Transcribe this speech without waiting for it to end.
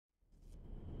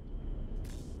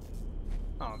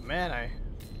Oh man, I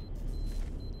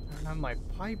don't have my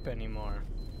pipe anymore.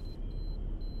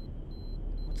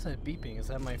 What's that beeping? Is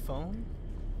that my phone?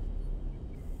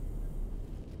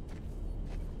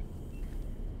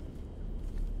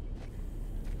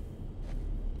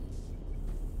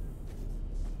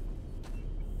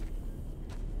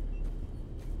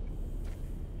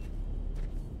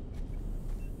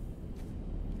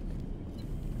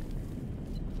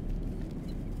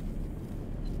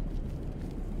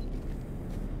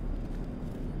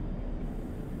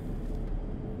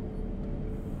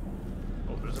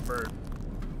 Oh, there's a bird.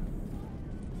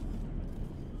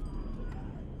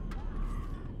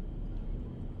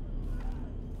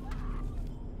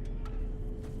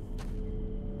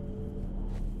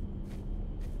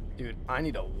 Dude, I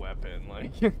need a weapon,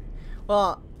 like...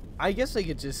 Well, I guess I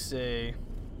could just say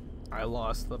I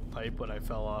lost the pipe when I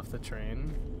fell off the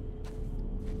train.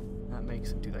 That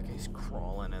makes him... Dude, that guy's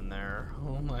crawling in there.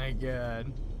 Oh my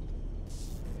god.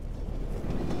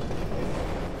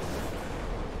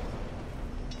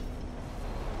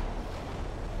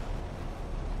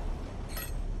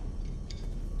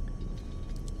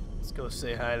 Let's go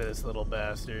say hi to this little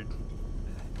bastard.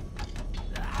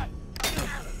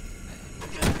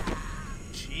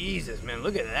 Jesus, man,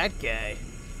 look at that guy.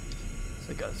 It's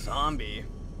like a zombie.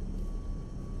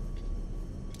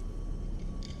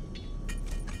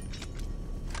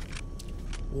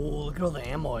 Oh, look at all the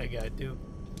ammo I got, dude.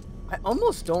 I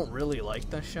almost don't really like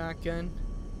the shotgun.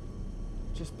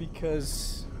 Just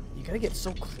because you gotta get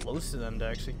so close to them to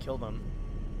actually kill them.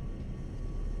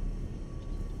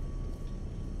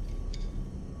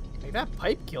 Like, that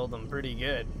pipe killed them pretty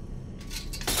good.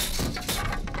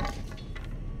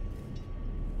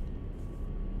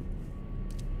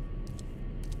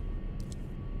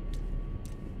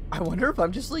 I wonder if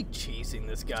I'm just like chasing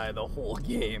this guy the whole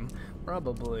game.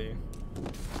 Probably.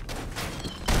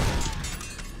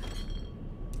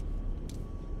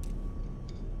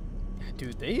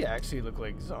 Dude, they actually look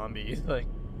like zombies. Like,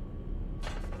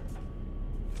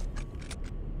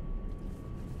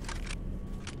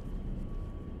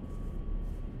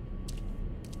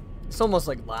 it's almost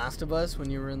like Last of Us when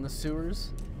you were in the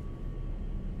sewers.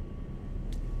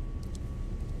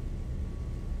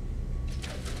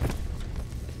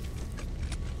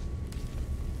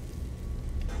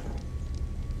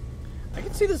 I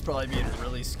can see this probably being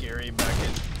really scary back in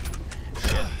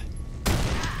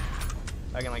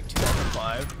like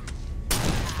 2005.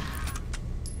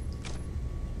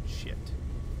 Shit.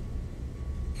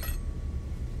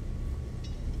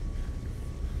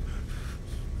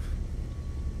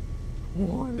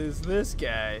 What is this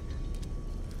guy?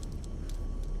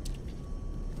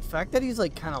 The fact that he's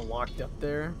like kind of locked up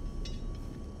there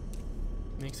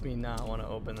makes me not want to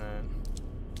open that.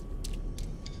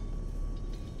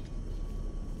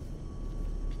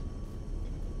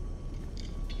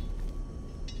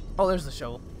 Oh, there's the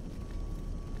shovel.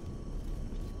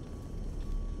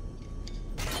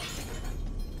 I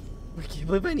can't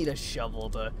believe I need a shovel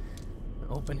to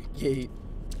open a gate.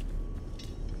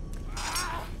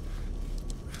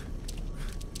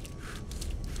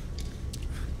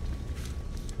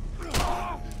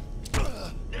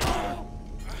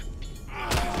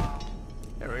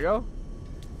 There we go.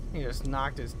 He just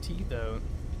knocked his teeth out.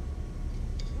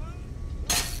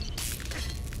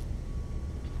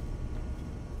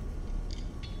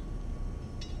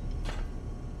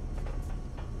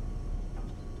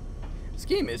 This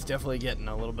game is definitely getting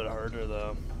a little bit harder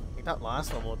though. Like that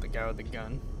last level with the guy with the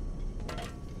gun.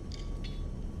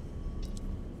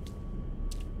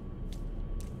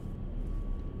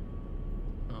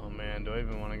 Oh man, do I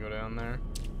even want to go down there?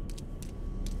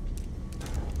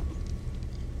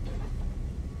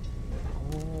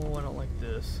 Oh, I don't like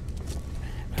this.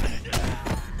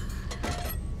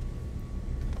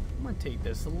 I'm gonna take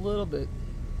this a little bit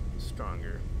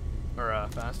stronger. Or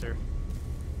faster.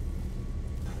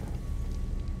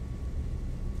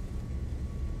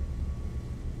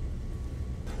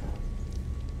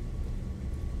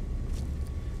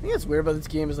 I think what's weird about this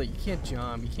game is like you can't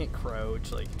jump, you can't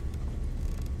crouch, like.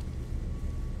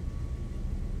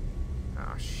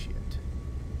 Oh shit.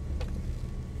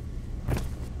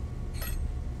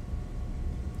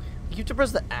 You have to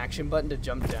press the action button to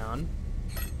jump down.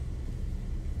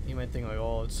 You might think like,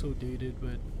 oh, it's so dated,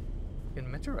 but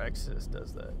in Metro Exodus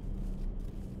does that.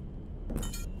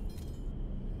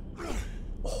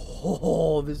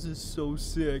 Oh, this is so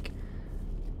sick.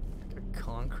 Like a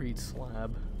concrete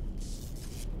slab.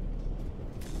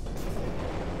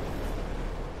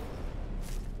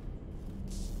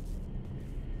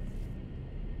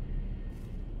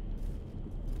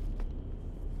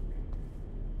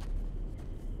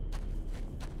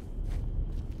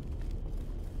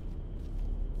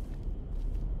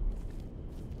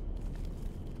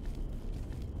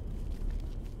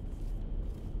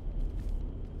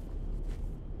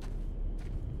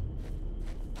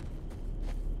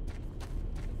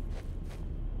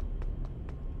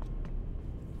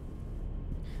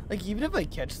 Like, even if I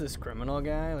catch this criminal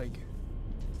guy, like,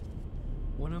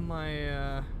 what am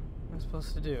I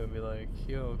supposed to do? Be like,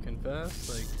 yo, confess?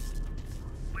 Like...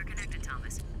 We're connected,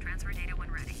 Thomas. Transfer data when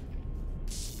ready.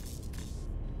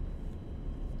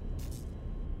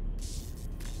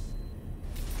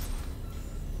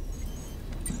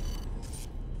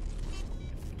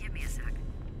 Give me a sec.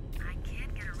 I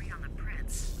can't get a read on the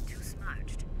prints. Too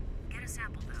smudged. Get a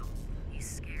sample, though. He's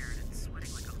scared and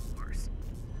sweating like a horse.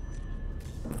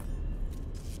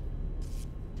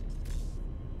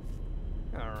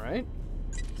 Alright.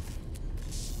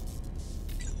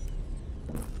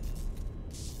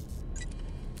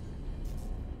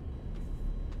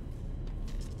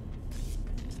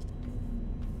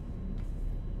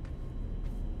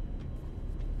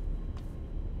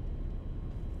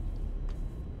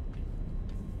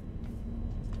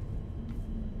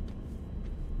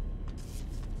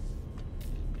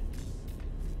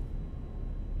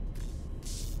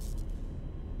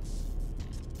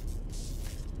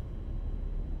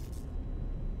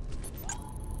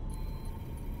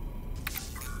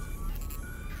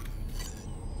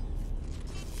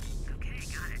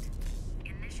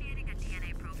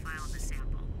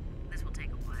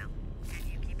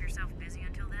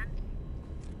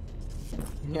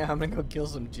 Yeah, I'm gonna go kill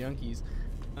some junkies.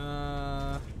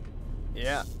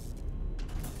 Yeah.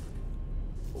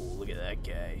 Oh, look at that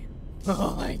guy.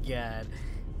 Oh my god.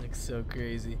 Looks so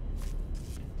crazy.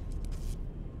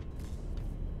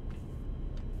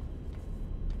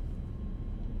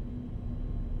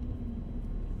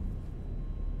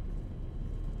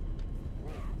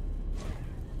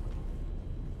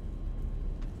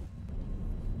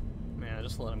 Man, I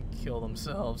just let them kill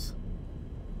themselves.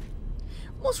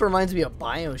 Almost reminds me of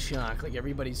BioShock, like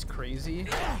everybody's crazy.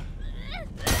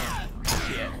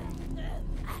 Shit.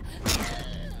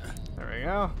 There we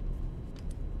go.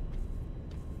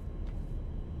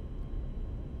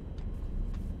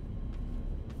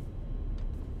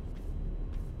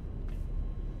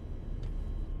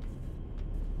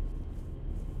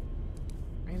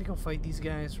 I need to go fight these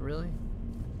guys, really?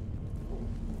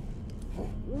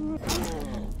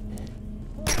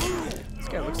 This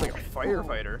guy looks like a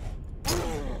firefighter.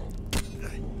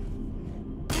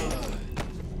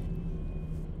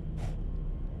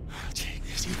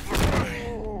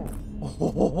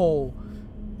 Oh,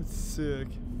 that's sick.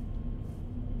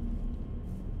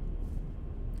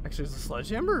 Actually, is the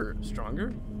sledgehammer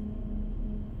stronger?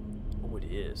 Oh, it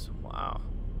is. Wow.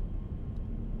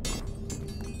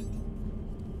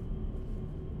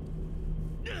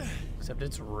 Except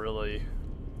it's really,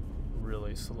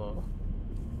 really slow.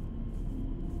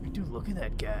 Dude, look at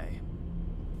that guy.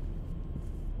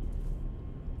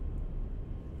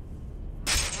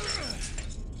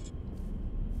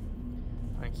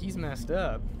 Like, he's messed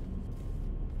up.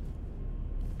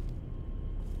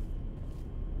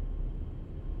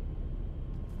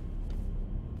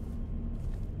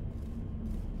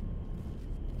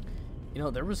 You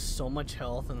know, there was so much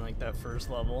health in, like, that first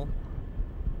level.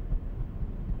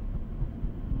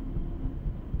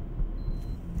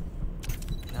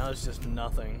 Now it's just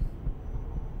nothing.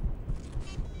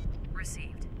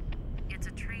 Received. It's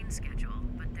a train schedule,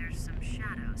 but there's some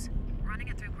shadows. Running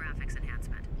it through graphics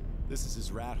enhancement. This is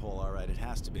his rat hole, all right. It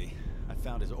has to be. I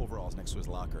found his overalls next to his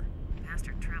locker.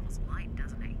 Bastard travels light,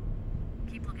 doesn't he?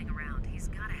 Keep looking around. He's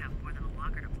gotta have more than a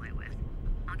locker to play with.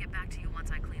 I'll get back to you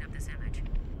once I clean up this image.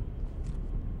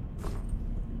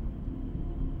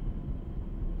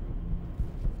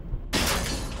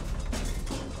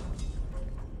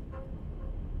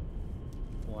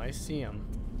 Well, I see him.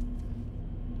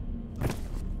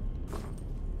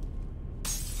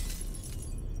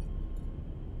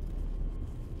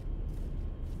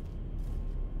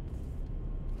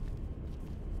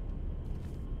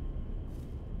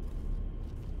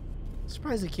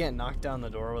 Surprised he can't knock down the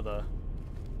door with a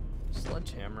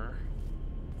sledgehammer.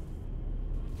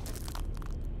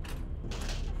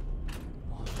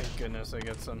 Oh, thank goodness I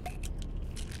got some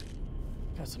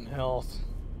health.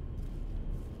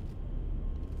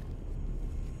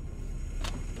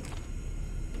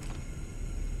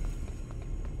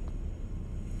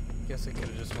 Guess I could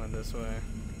have just went this way.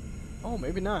 Oh,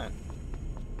 maybe not.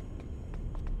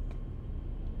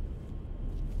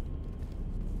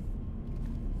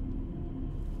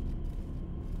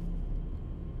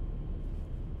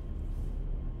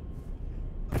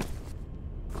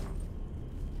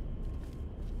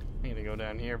 I need to go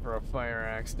down here for a fire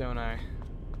axe, don't I?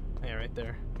 Yeah, right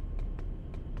there.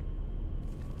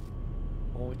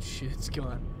 Oh shit, it's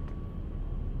gone.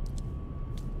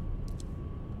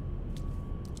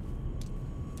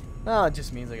 Oh, it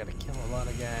just means I gotta kill a lot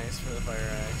of guys for the fire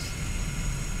axe.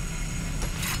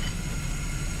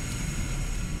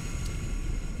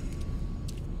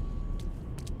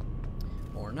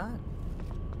 or not.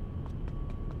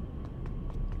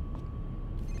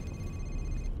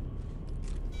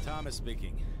 Thomas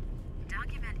speaking.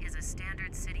 Document is a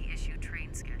standard city-issue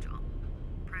train schedule.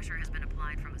 Pressure has been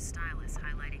applied from a stylus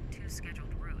highlighting 2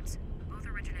 scheduled routes, both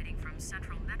originating from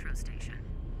Central Metro Station.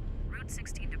 Route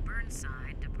 16 to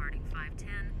Burnside, departing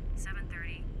 5:10,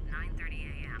 7:30,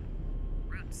 9:30 a.m.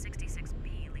 Route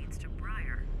 66B leads to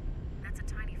Briar. That's a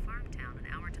tiny farm town an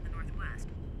hour to the northwest.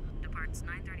 Departs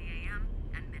 9:30 a.m.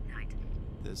 and midnight.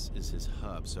 This is his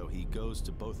hub, so he goes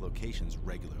to both locations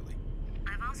regularly.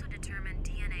 I've also determined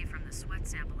DNA from the sweat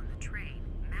sample in the train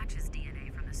matches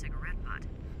DNA from the cigarette butt.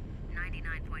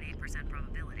 99.8%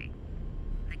 probability.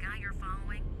 The guy you're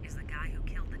following is the guy who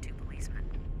killed the 2 policemen.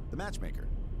 The matchmaker.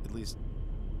 At least,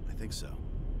 I think so.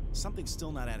 Something's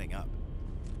still not adding up.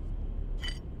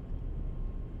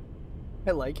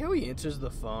 I like how he answers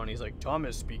the phone. He's like,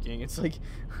 Thomas speaking. It's like,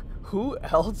 who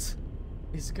else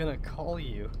is gonna call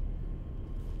you?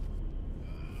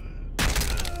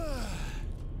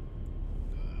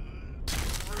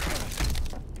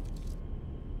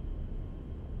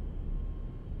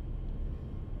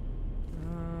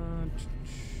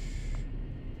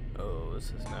 Oh,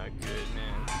 this is not good,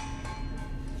 man.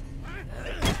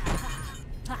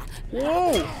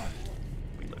 Whoa!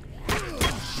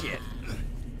 Shit.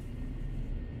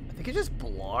 I think I just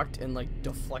blocked and like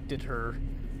deflected her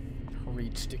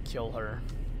reach to kill her.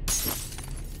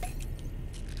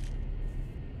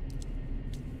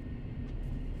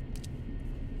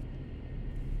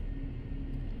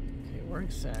 Okay, where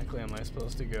exactly am I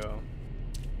supposed to go?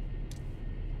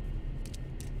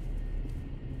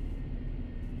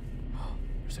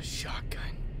 There's a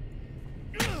shotgun.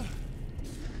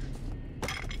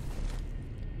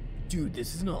 Dude,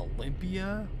 this is an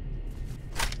Olympia?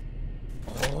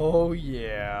 Oh,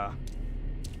 yeah.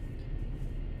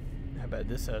 I bet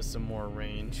this has some more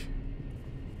range.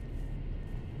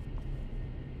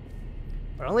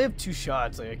 But I only have 2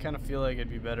 shots. Like, I kind of feel like it'd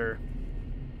be better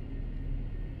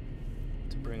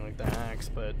to bring, like, the axe,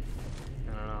 but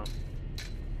I don't know.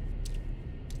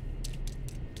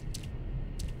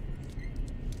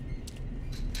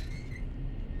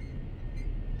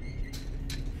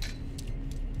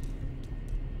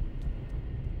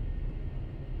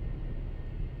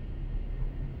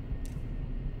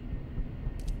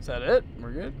 Is that it?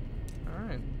 We're good?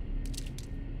 Alright.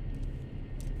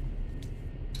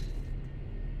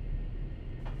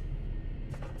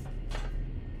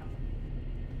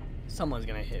 Someone's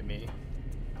gonna hit me.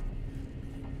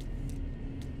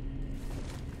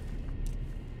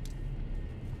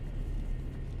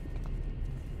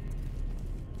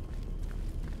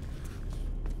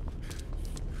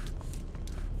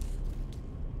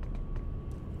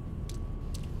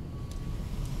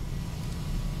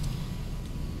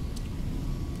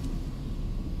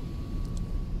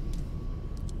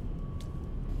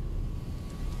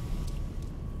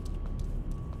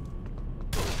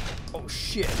 Oh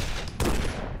shit.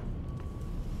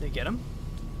 They get him?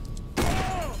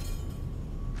 How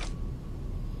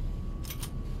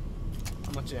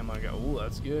much ammo I got? Ooh,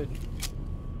 that's good.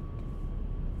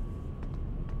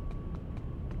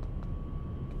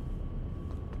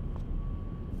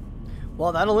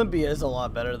 Well, that Olympia is a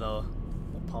lot better though.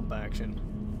 The pump action.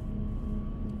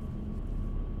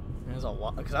 There's a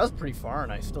lot, because I was pretty far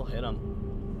and I still hit him.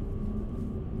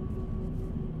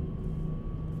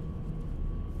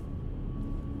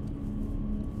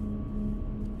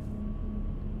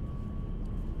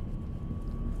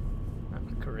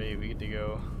 Great, we get to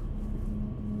go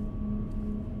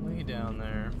way down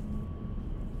there.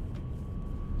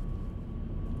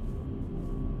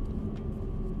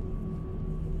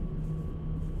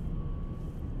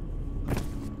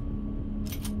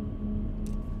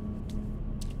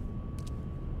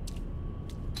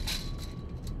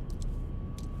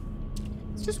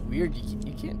 It's just weird,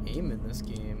 you can't aim in this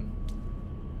game.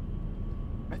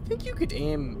 I think you could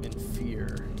aim in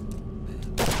Fear.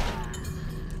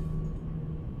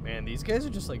 Man, these guys are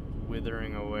just like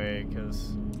withering away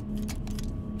because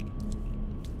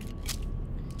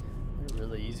they're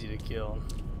really easy to kill.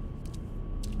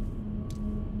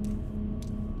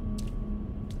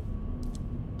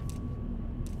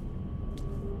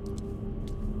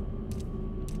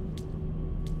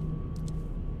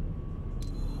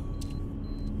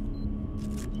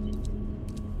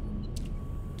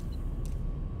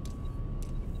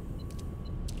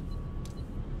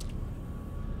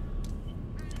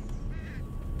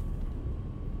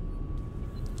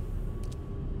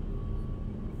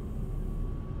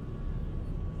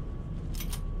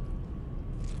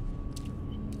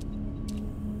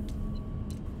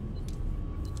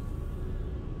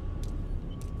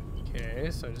 Okay,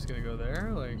 so I just gotta go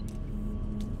there, like.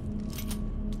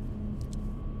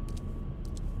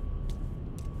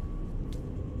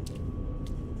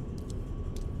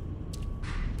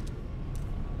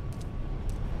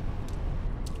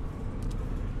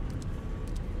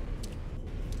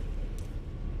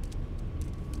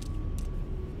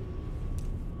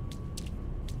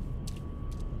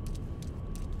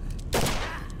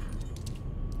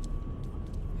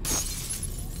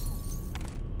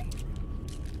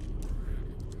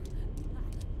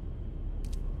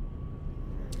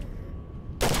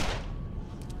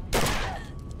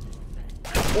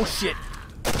 Oh shit!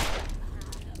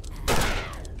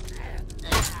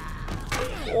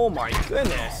 Oh my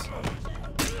goodness!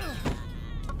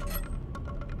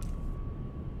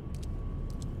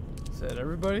 Is that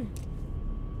everybody?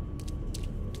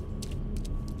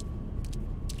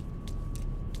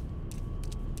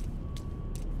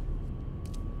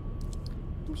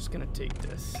 I'm just gonna take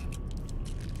this.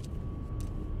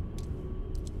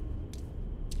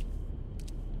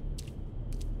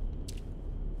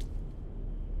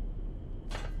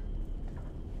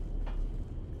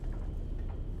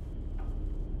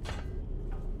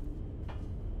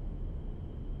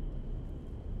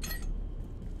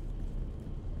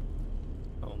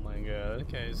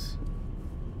 God, guys.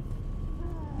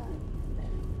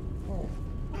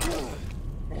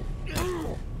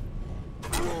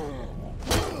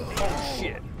 Oh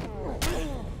shit.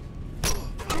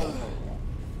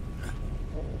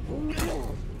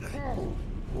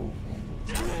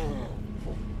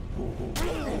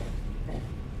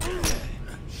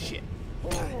 Shit.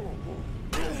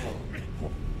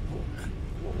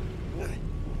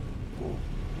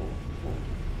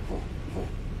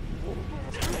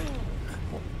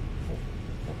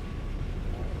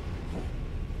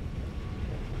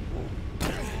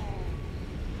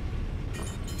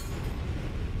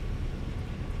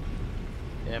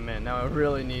 Yeah, man, now I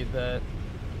really need that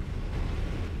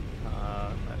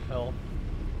help.